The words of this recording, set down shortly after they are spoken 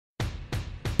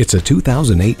It's a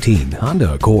 2018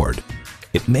 Honda Accord.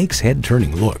 It makes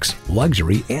head-turning looks,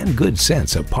 luxury, and good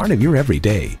sense a part of your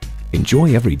everyday.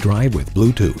 Enjoy every drive with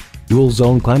Bluetooth,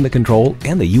 dual-zone climate control,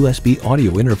 and the USB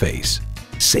audio interface.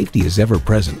 Safety is ever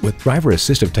present with driver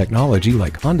assistive technology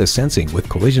like Honda Sensing with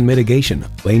collision mitigation,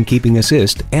 lane keeping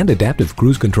assist, and adaptive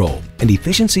cruise control. And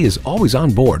efficiency is always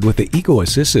on board with the Eco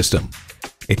Assist system.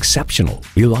 Exceptional,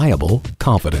 reliable,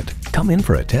 confident. Come in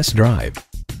for a test drive.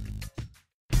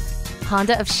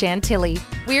 Honda of Chantilly.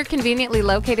 We're conveniently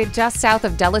located just south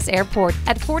of Dulles Airport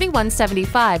at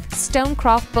 4175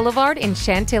 Stonecroft Boulevard in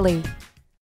Chantilly.